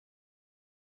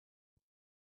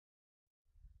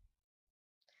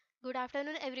Good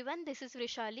afternoon everyone, this is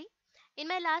Vrushali. In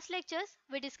my last lectures,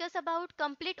 we discussed about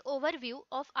complete overview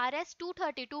of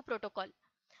RS-232 protocol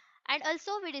and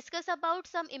also we discussed about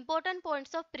some important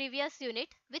points of previous unit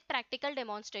with practical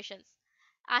demonstrations.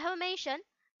 I have mentioned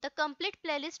the complete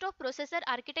playlist of processor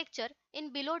architecture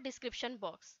in below description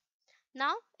box.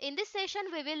 Now in this session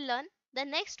we will learn the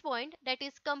next point, that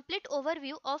is complete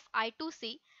overview of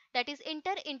I2C, that is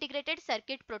inter-integrated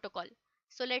circuit protocol.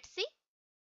 So let's see.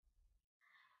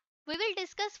 We will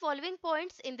discuss following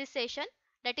points in this session,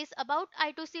 that is about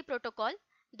I2C protocol,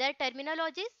 their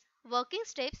terminologies, working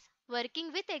steps,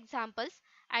 working with examples,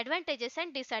 advantages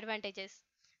and disadvantages.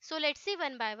 So let's see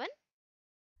one by one.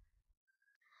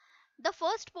 The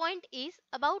first point is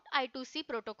about I2C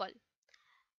protocol.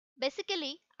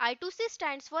 Basically, I2C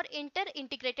stands for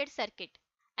Inter-Integrated Circuit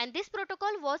and this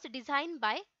protocol was designed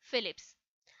by Philips.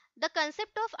 The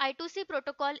concept of I2C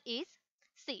protocol is,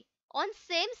 see, on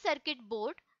same circuit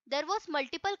board there was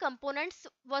multiple components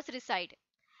was reside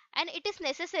and it is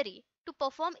necessary to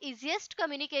perform easiest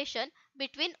communication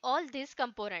between all these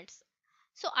components.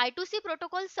 So I2C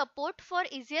protocol support for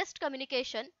easiest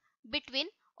communication between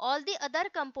all the other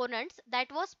components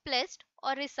that was placed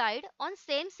or reside on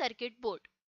same circuit board.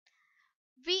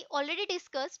 We already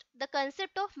discussed the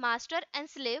concept of master and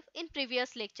slave in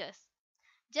previous lectures.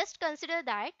 Just consider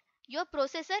that your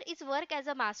processor is work as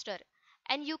a master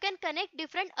and you can connect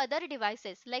different other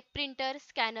devices like printer,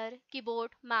 scanner, keyboard,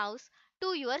 mouse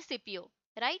to your CPU,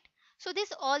 right? So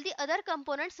this all the other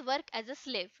components work as a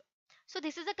slave. So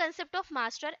this is the concept of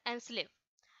master and slave.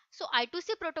 So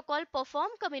I2C protocol perform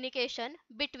communication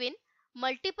between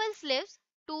multiple slaves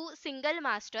to single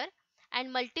master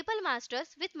and multiple masters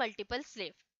with multiple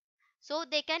slave. So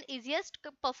they can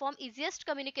perform easiest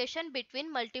communication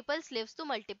between multiple slaves to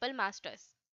multiple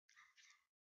masters.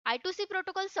 I2C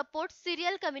protocol supports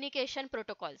serial communication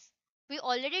protocols. We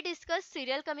already discussed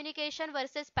serial communication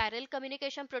versus parallel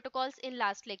communication protocols in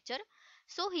last lecture.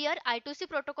 So here I2C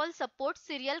protocol supports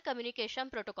serial communication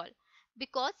protocol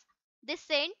because they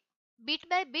send bit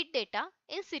by bit data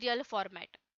in serial format.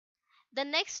 The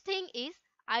next thing is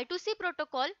I2C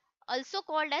protocol, also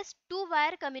called as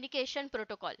two-wire communication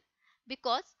protocol,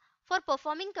 because for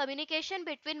performing communication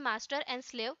between master and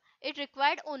slave it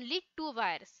required only two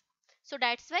wires. So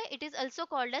that's why it is also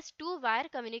called as two-wire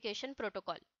communication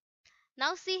protocol.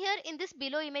 Now see here in this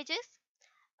below images,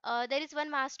 there is one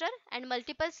master and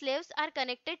multiple slaves are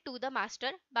connected to the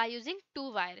master by using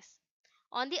two wires.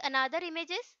 On the another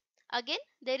images, again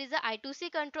there is a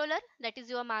I2C controller, that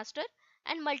is your master,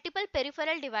 and multiple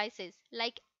peripheral devices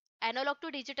like analog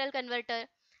to digital converter,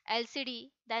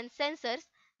 LCD, then sensors.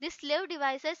 These slave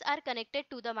devices are connected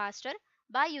to the master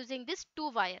by using this two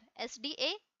wire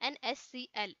SDA and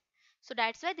SCL. So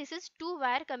that's why this is two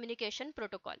wire communication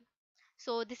protocol.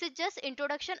 So this is just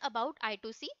introduction about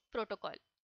I2C protocol.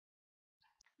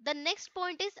 The next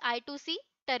point is I2C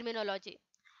terminology.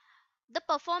 The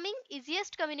performing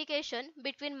easiest communication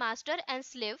between master and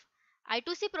slave,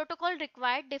 I2C protocol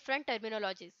required different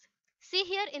terminologies. See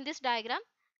here in this diagram,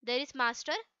 there is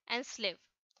master and slave.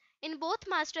 In both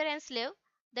master and slave,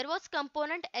 there was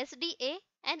component SDA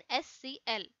and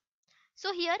SCL.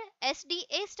 So here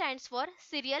SDA stands for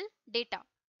serial data.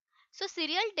 So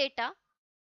serial data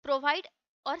provide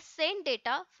or send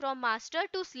data from master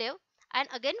to slave and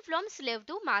again from slave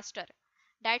to master.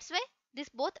 That's why this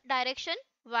both direction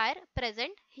wire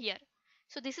present here.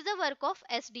 So this is the work of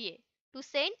SDA, to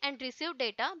send and receive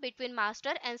data between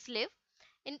master and slave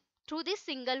in through this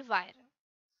single wire.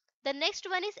 The next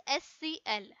one is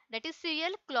SCL, that is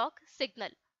serial clock signal.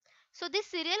 So this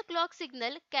serial clock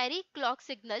signal carry clock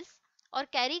signals or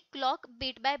carry clock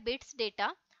bit by bits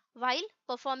data while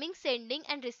performing sending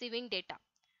and receiving data,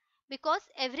 because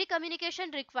every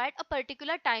communication required a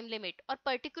particular time limit or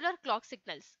particular clock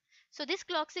signals. So these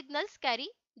clock signals carry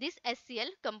this SCL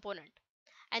component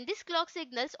and these clock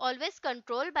signals always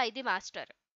controlled by the master,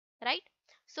 right?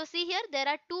 So see here there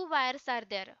are two wires are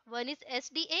there. One is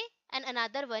SDA and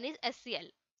another one is SCL.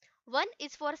 One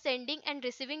is for sending and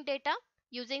receiving data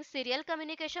using serial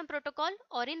communication protocol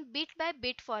or in bit by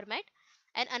bit format,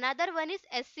 and another one is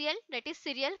SCL, that is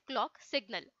serial clock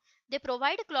signal. They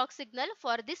provide clock signal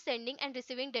for this sending and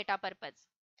receiving data purpose.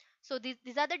 So these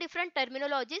are the different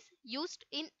terminologies used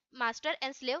in master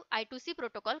and slave I2C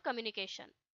protocol communication.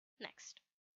 Next.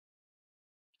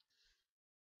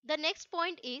 The next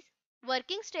point is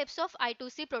working steps of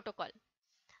I2C protocol.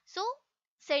 So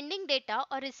sending data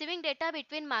or receiving data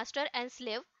between master and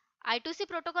slave, I2C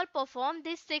protocol perform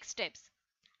these 6 steps.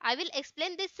 I will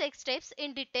explain these 6 steps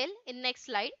in detail in next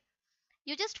slide.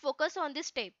 You just focus on this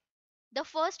step. The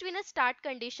first one is start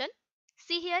condition.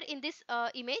 See here in this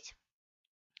image.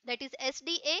 that is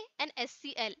SDA and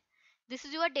SCL. This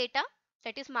is your data,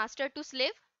 that is master to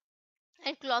slave,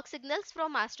 and clock signals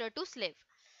from master to slave.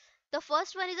 The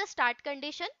first one is a start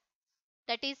condition,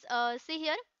 that is see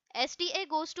here, SDA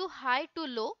goes to high to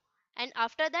low, and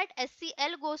after that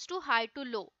SCL goes to high to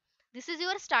low. This is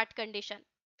your start condition.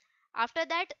 After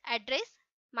that, address,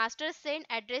 master send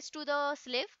address to the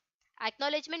slave,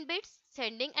 acknowledgement bits,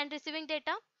 sending and receiving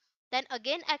data, then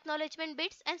again acknowledgement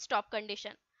bits and stop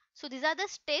condition. So these are the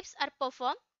steps are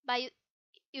performed by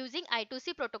using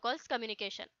I2C protocols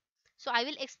communication. So I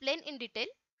will explain in detail.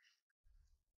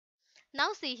 Now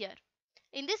see here,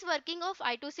 in this working of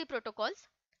I2C protocols,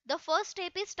 the first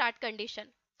step is start condition,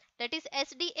 that is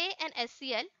SDA and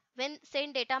SCL. When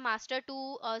send data master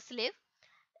to slave,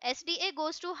 SDA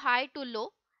goes to high to low,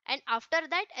 and after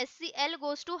that SCL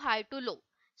goes to high to low.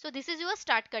 So this is your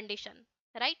start condition,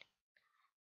 right?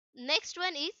 Next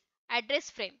one is address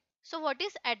frame. So what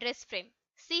is address frame?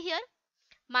 See here,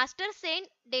 master send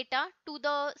data to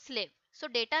the slave. So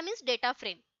data means data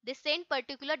frame. They send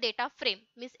particular data frame,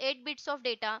 means 8 bits of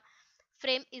data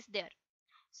frame is there.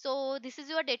 So this is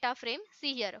your data frame.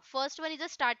 See here, first one is a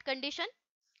start condition,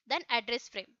 then address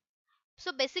frame.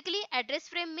 So basically address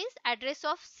frame means address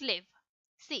of slave.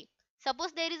 See,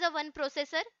 suppose there is a one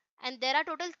processor and there are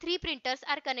total 3 printers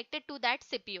are connected to that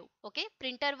CPU. Okay,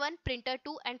 printer 1, printer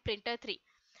 2 and printer 3.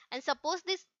 And suppose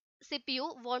this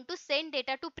CPU want to send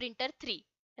data to printer 3,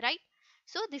 right?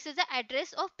 So this is the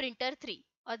address of printer 3,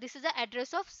 or this is the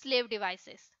address of slave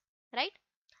devices, right?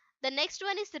 The next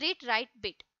one is read write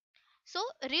bit. So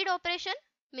read operation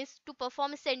means to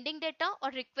perform sending data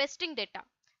or requesting data.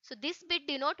 So this bit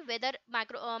denote whether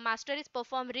master is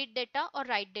perform read data or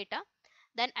write data.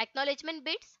 Then acknowledgement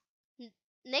bits.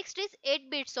 Next is 8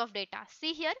 bits of data.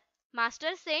 See here, master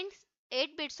sends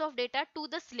 8 bits of data to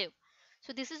the slave.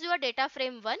 So this is your data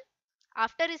frame 1.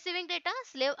 After receiving data,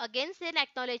 slave again send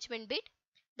acknowledgement bit.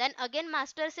 Then again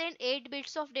master send 8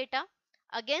 bits of data.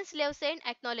 Again slave send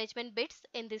acknowledgement bits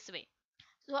in this way.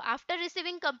 So after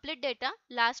receiving complete data,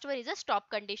 last one is a stop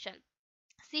condition.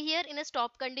 See here, in a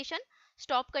stop condition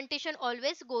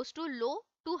always goes to low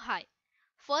to high.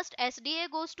 First SDA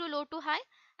goes to low to high,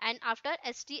 and after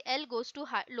STL goes to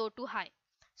high, low to high.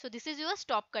 So this is your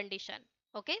stop condition.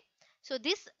 Okay. So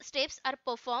these steps are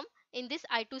performed in this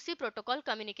I2C protocol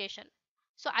communication.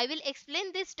 So I will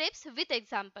explain these steps with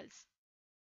examples.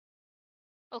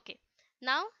 Okay.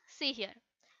 Now see here.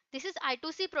 This is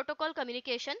I2C protocol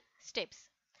communication steps.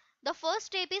 The first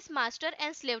step is master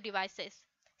and slave devices.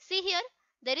 See here,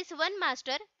 there is one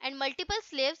master and multiple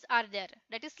slaves are there.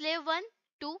 That is slave 1,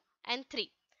 2 and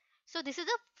 3. So this is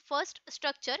the first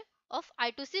structure of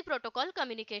I2C protocol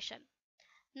communication.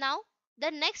 Now the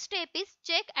next step is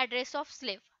check address of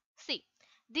slave. See,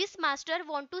 this master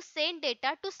want to send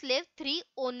data to slave 3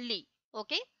 only.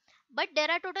 Okay, but there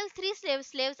are total 3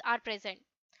 slaves are present.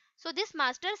 So this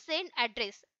master send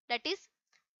address, that is,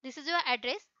 this is your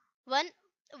address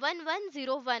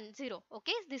 11010.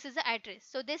 Okay, this is the address.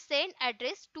 So they send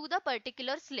address to the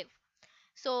particular slave.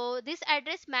 So this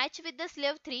address match with the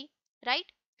slave 3, right?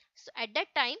 So at that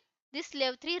time this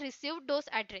slave 3 received those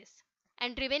address,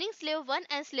 and remaining slave 1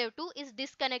 and slave 2 is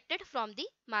disconnected from the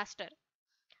master.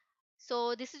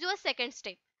 So this is your second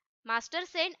step. Master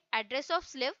send address of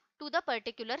slave to the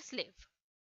particular slave.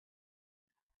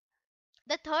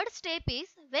 The third step is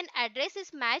when address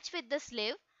is matched with the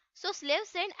slave, so slave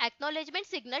send acknowledgement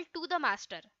signal to the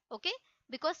master. Okay,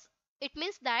 because it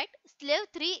means that slave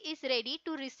 3 is ready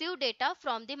to receive data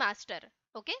from the master.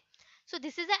 Okay, so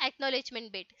this is the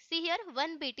acknowledgement bit. See here,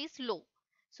 one bit is low,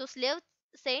 so slave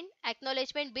send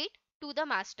acknowledgement bit to the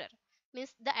master,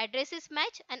 means the address is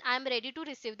matched and I am ready to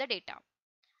receive the data.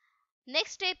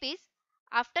 Next step is,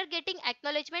 after getting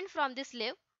acknowledgement from the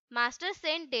slave, master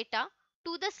send data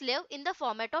to the slave in the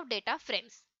format of data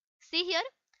frames. See here,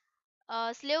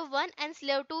 slave 1 and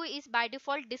slave 2 is by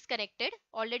default disconnected,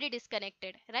 already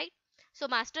disconnected, right? So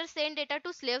master send data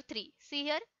to slave 3. See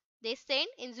here, they send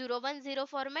in 010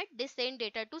 format, they send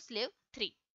data to slave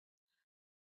 3.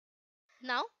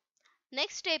 Now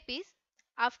next step is,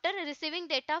 after receiving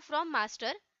data from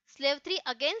master, slave 3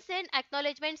 again send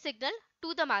acknowledgement signal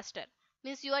to the master,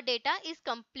 means your data is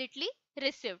completely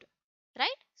received, right?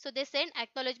 So they send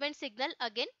acknowledgement signal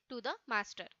again to the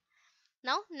master.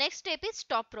 Now next step is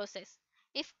stop process.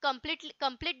 If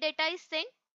complete data is sent,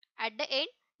 at the end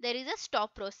there is a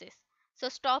stop process. So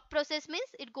stop process means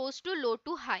it goes to low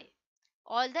to high,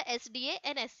 all the SDA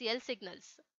and SCL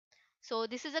signals. So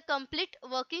this is a complete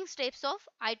working steps of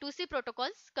I2C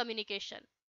protocols communication.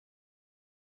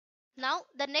 Now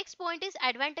the next point is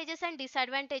advantages and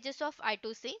disadvantages of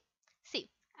I2C. See,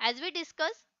 as we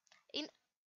discussed in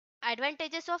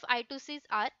advantages of I2Cs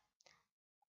are: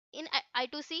 in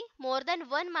I2C, more than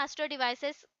one master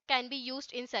devices can be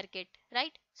used in circuit,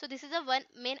 right? So this is the one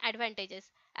main advantages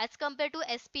as compared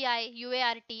to SPI,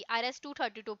 UART,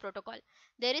 RS232 protocol.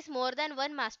 There is more than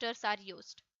one masters are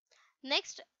used.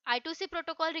 Next, I2C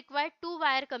protocol required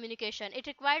two-wire communication. It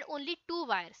required only two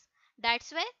wires.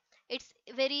 That's why it's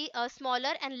very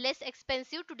smaller and less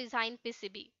expensive to design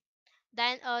PCB.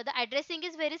 Then the addressing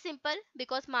is very simple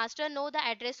because master know the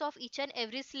address of each and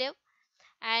every slave,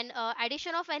 and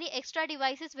addition of any extra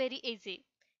device is very easy.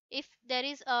 If there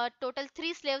is a total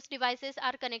three slaves devices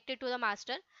are connected to the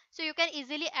master, so you can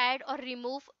easily add or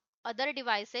remove other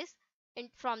devices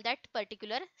from that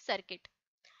particular circuit,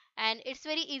 and it's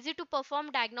very easy to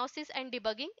perform diagnosis and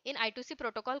debugging in I2C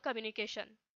protocol communication.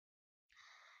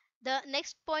 The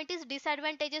next point is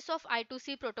disadvantages of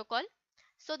I2C protocol.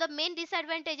 So the main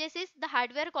disadvantages is the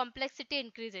hardware complexity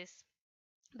increases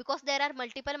because there are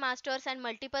multiple masters and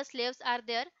multiple slaves are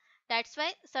there. That's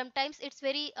why sometimes it's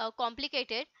very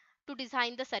complicated to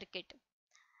design the circuit.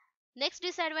 Next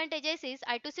disadvantages is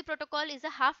I2C protocol is a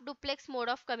half duplex mode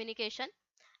of communication,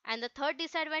 and the third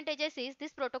disadvantages is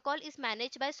this protocol is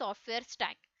managed by software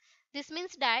stack. This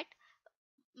means that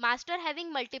master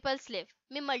having multiple slave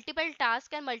mean multiple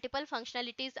tasks and multiple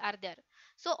functionalities are there.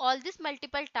 So all these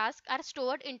multiple tasks are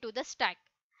stored into the stack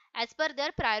as per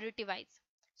their priority wise.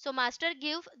 So master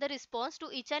give the response to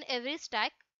each and every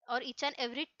stack or each and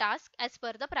every task as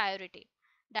per the priority.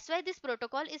 That's why this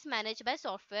protocol is managed by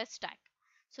software stack.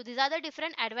 So these are the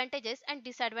different advantages and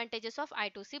disadvantages of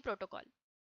I2C protocol.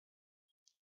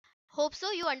 Hope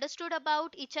so you understood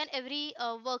about each and every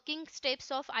working steps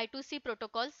of I2C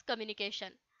protocols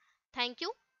communication. Thank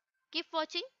you. Keep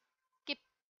watching, keep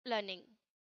learning.